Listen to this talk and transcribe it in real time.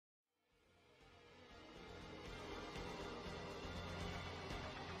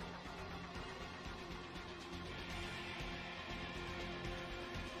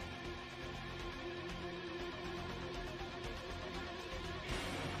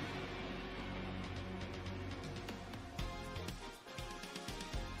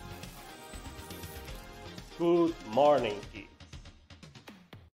Good morning, kids.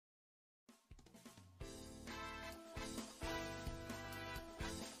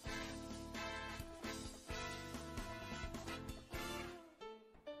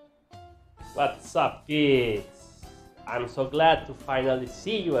 What's up, kids? I'm so glad to finally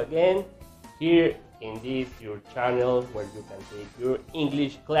see you again here in this your channel where you can take your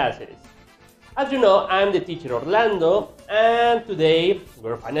English classes. As you know, I'm the teacher Orlando, and today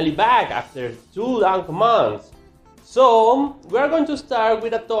we're finally back after 2 long months. So we're going to start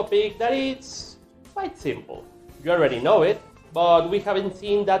with a topic that is quite simple. You already know it, but we haven't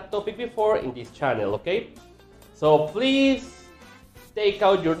seen that topic before in this channel, okay? So please take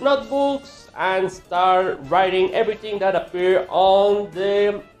out your notebooks and start writing everything that appears on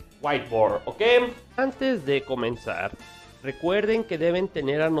the whiteboard, ¿ok? Antes de comenzar, recuerden que deben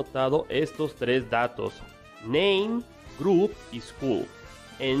tener anotado estos 3 datos: name, group y school.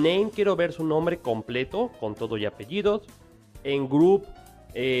 En name quiero ver su nombre completo con todo y apellidos. En group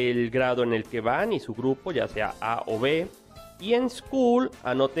el grado en el que van y su grupo, ya sea A o B. Y en school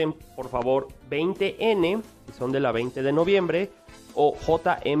anoten por favor 20N si son de la 20 de noviembre o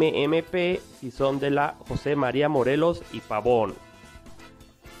JMMP si son de la José María Morelos y Pavón.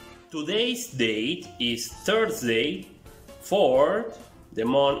 Today's date is Thursday, 4th. The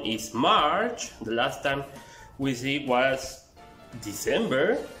month is March. The last time we see was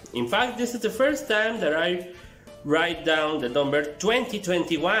December. In fact, this is the first time that I write down the number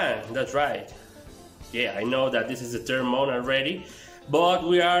 2021. That's right. Yeah, I know that this is the third month already, but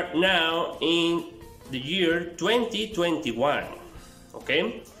we are now in the year 2021.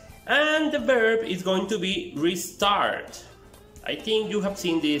 Okay? And the verb is going to be restart. I think you have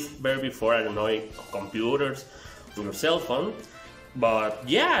seen this verb before, I don't know, on computers, on your cell phone. But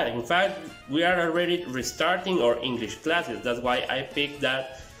yeah, in fact, we are already restarting our English classes. That's why I picked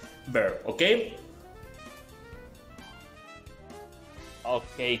that verb, okay?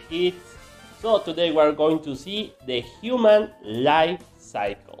 Okay, kids. So today we are going to see the human life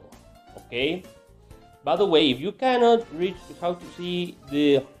cycle, okay? By the way, if you cannot reach how to see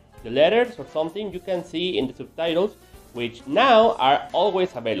the letters or something, you can see in the subtitles, which now are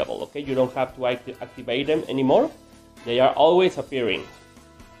always available, okay? You don't have to activate them anymore. They are always appearing,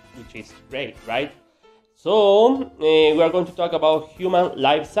 which is great, right? So we are going to talk about human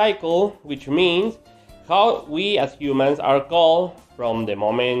life cycle, which means how we as humans are called from the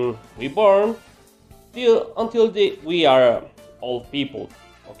moment we born until we are old people,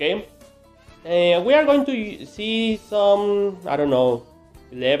 okay? We are going to see some, I don't know,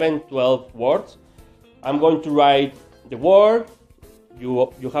 11, 12 words. I'm going to write the word,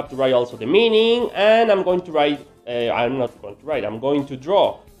 you have to write also the meaning, and I'm going to write, I'm not going to write, I'm going to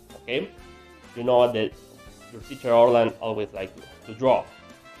draw, okay? You know that your teacher Orland always likes to draw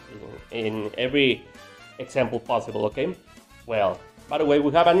in every example possible, okay? Well, by the way,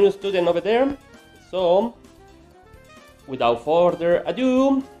 we have a new student over there, so without further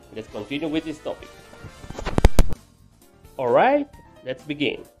ado, let's continue with this topic. Alright, let's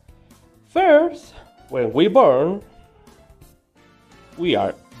begin. First, when we born, we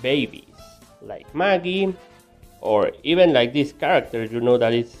are babies, like Maggie, or even like this character, you know,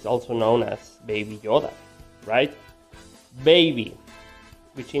 that is also known as Baby Yoda, right? Baby,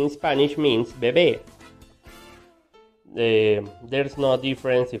 which in Spanish means bebé. There's no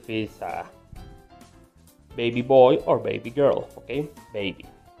difference if it's a baby boy or baby girl, okay? Baby.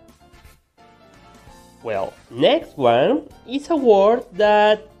 Well, next one is a word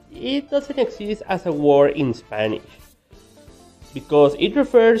that it doesn't exist as a word in Spanish, because it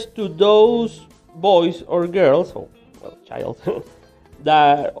refers to those boys or girls, or well, child,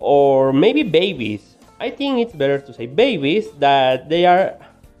 that, or maybe babies. I think it's better to say babies, that they are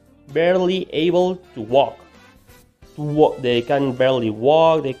barely able to walk. They can barely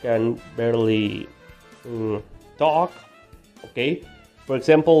walk, they can barely talk, okay? For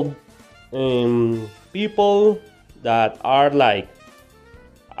example, people that are like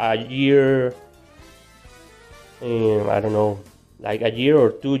a year, I don't know, like a year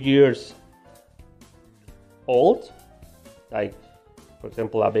or 2 years old, like for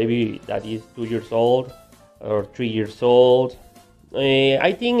example a baby that is 2 years old or 3 years old.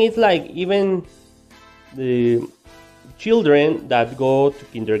 I think it's like even the children that go to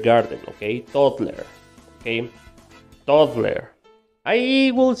kindergarten, okay? Toddler, okay? Toddler.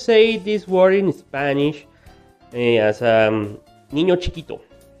 I will say this word in Spanish as niño chiquito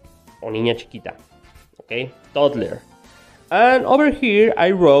o niña chiquita, okay? Toddler. And over here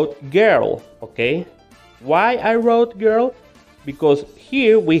I wrote girl, okay? Why I wrote girl? Because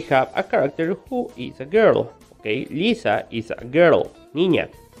here we have a character who is a girl, okay? Lisa is a girl, niña.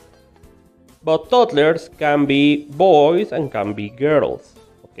 But toddlers can be boys and can be girls.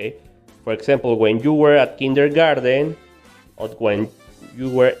 Okay, for example, when you were at kindergarten or when you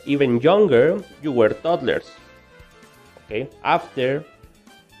were even younger, you were toddlers. Okay, after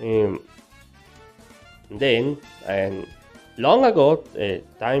then and long ago,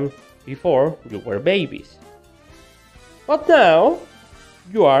 time before, you were babies. But now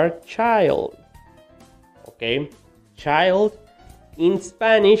you are child. Okay, child in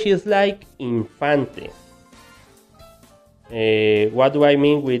Spanish is like infante. What do I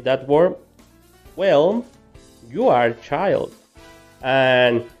mean with that word? Well, you are child,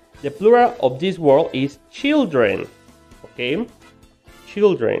 and the plural of this word is children. Okay,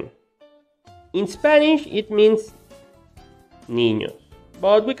 children. In Spanish, it means niños,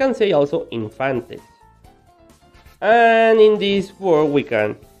 but we can say also infantes. And in this word, we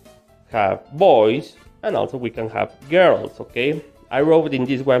can have boys and also we can have girls. Okay, I wrote in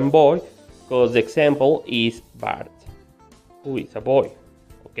this one boy because the example is Bart, who is a boy.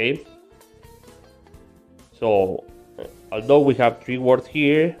 Okay, so although we have three words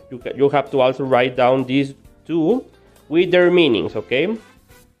here, you have to also write down these two with their meanings. Okay,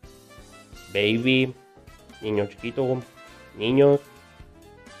 baby, niño chiquito, niños,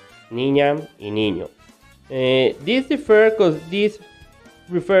 niña, y niño. This differs because this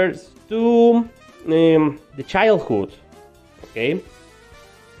refers to the childhood, okay?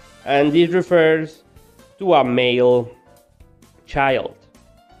 And this refers to a male child.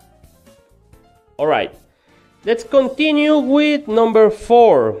 Alright, let's continue with number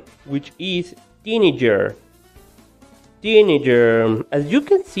 4, which is teenager. Teenager, as you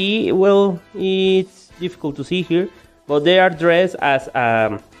can see, well, it's difficult to see here, but they are dressed as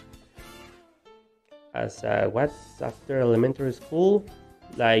what's after elementary school,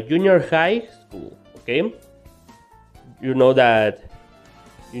 like junior high school. Okay, you know that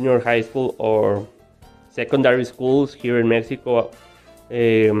junior high school or secondary schools here in Mexico,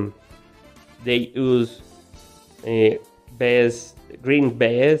 they use green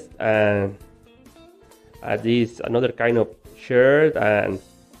vest and this another kind of shirt and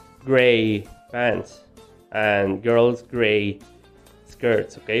gray pants, and girls gray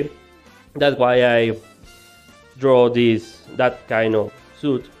skirts. Okay, that's why I draw that kind of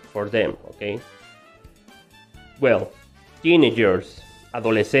suit for them. Okay, well, teenagers,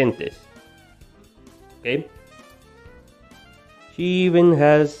 adolescentes. Okay, she even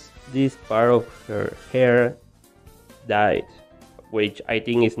has this part of her hair dyed, which I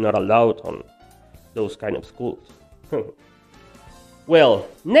think is not allowed on those kind of schools. Well,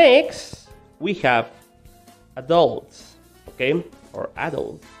 next we have adults. Okay, or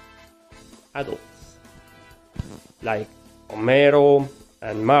adults, like Homero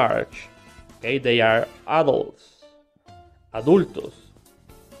and Marge. Okay, they are adults, adultos.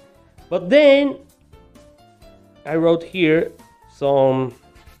 But then I wrote here some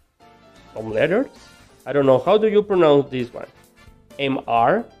letters. I don't know, how do you pronounce this one?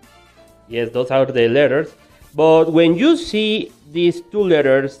 MR. Yes, those are the letters. But when you see these two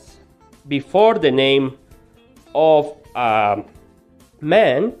letters before the name of a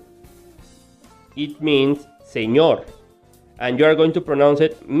man, it means señor, and you are going to pronounce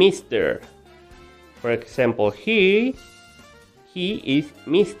it Mr. For example, he is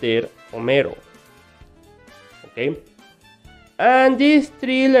Mr. Homero. Okay, and these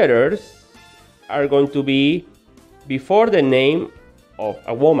three letters are going to be before the name of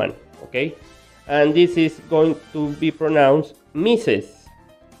a woman. Okay, and this is going to be pronounced Mrs.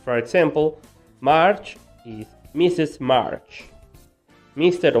 For example, Marge is Mrs. Marge,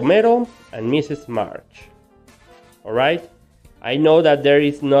 Mr. Homero and Mrs. Marge. Alright, I know that there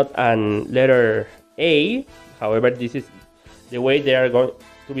is not an letter A, however, this is the way they are going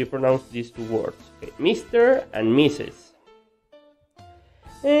to be pronounced, these two words. Okay, Mr. and Mrs.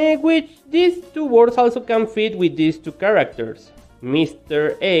 Which these two words also can fit with these two characters,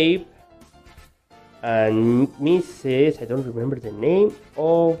 Mr. Abe and Mrs. I don't remember the name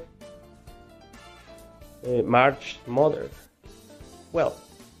of Marge's mother. Well,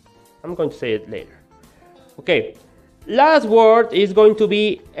 I'm going to say it later. Okay, last word is going to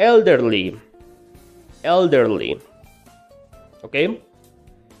be elderly. Elderly. Okay,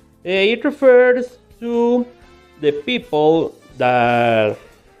 it refers to the people that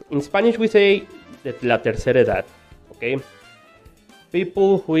in Spanish we say de la tercera edad. Okay,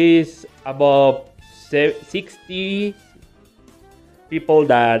 people who is above 60, people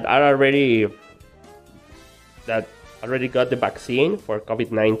that already got the vaccine for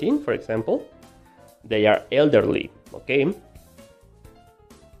COVID-19, for example, they are elderly. Okay,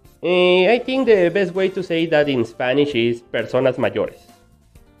 I think the best way to say that in Spanish is personas mayores.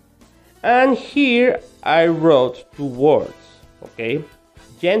 And here I wrote two words, okay?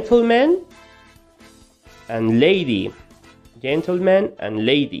 Gentleman and lady. Gentleman and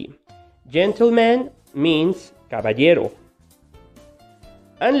lady. Gentleman means caballero.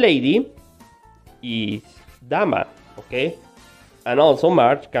 And lady is dama, okay? And also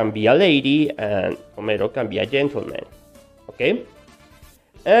March can be a lady and Homero can be a gentleman, okay?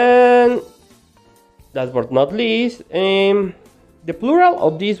 And last but not least, the plural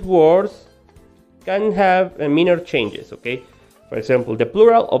of these words can have minor changes, okay? For example, the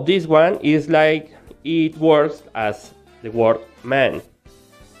plural of this one is like it works as the word man.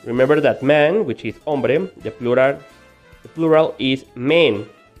 Remember that man, which is hombre, the plural is men,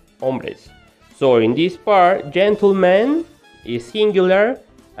 hombres. So in this part, gentleman is singular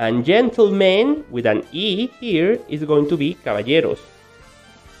and gentlemen with an E here is going to be caballeros.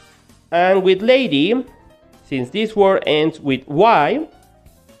 And with lady, since this word ends with Y,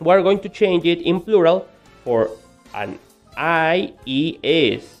 we're going to change it in plural for an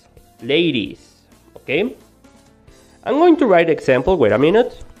IES, ladies, okay? I'm going to write example, wait a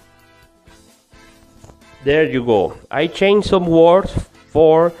minute. There you go. I changed some words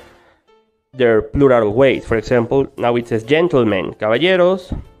for their plural ways. For example, now it says gentlemen,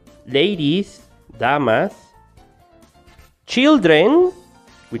 caballeros, ladies, damas, children,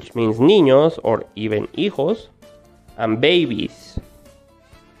 which means niños or even hijos, and babies.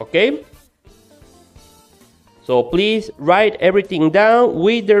 Okay? So please write everything down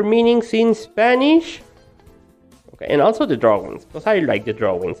with their meanings in Spanish. Okay, and also the drawings, because I like the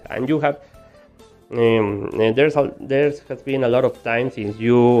drawings. And you have, there has been a lot of time since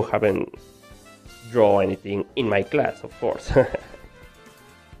you haven't drawn anything in my class, of course.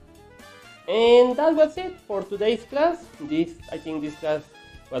 And that was it for today's class. I think this class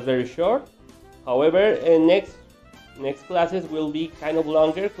was very short. However, next classes will be kind of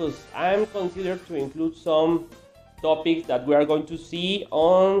longer because I'm considered to include some topics that we are going to see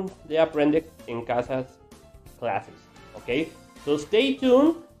on the Aprende en Casa classes. Okay, so stay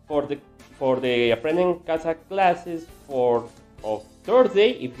tuned for the Aprende en Casa classes of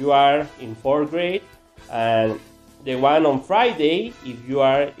Thursday if you are in 4th grade, and the one on Friday if you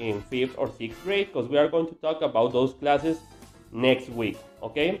are in 5th or 6th grade, because we are going to talk about those classes next week.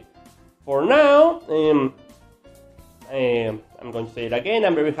 Okay, for now, I'm going to say it again.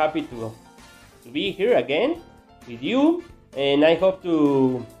 I'm very happy to be here again with you, and I hope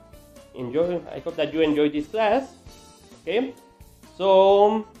that you enjoy this class. Okay,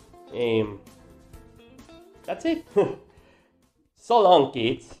 so that's it. So long,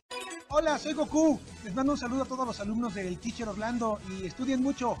 kids. Hola, soy Goku. Les mando un saludo a todos los alumnos del Teacher Orlando y estudien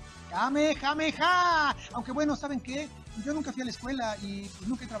mucho. ¡Kamehameha! Aunque bueno, ¿saben qué? Yo nunca fui a la escuela y pues,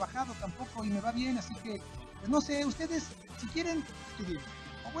 nunca he trabajado tampoco y me va bien, así que, pues no sé, ustedes, si quieren, estudien.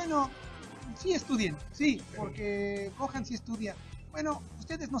 O bueno, sí estudien, sí, porque Gohan sí estudia. Bueno,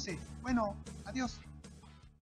 ustedes no sé. Bueno, adiós.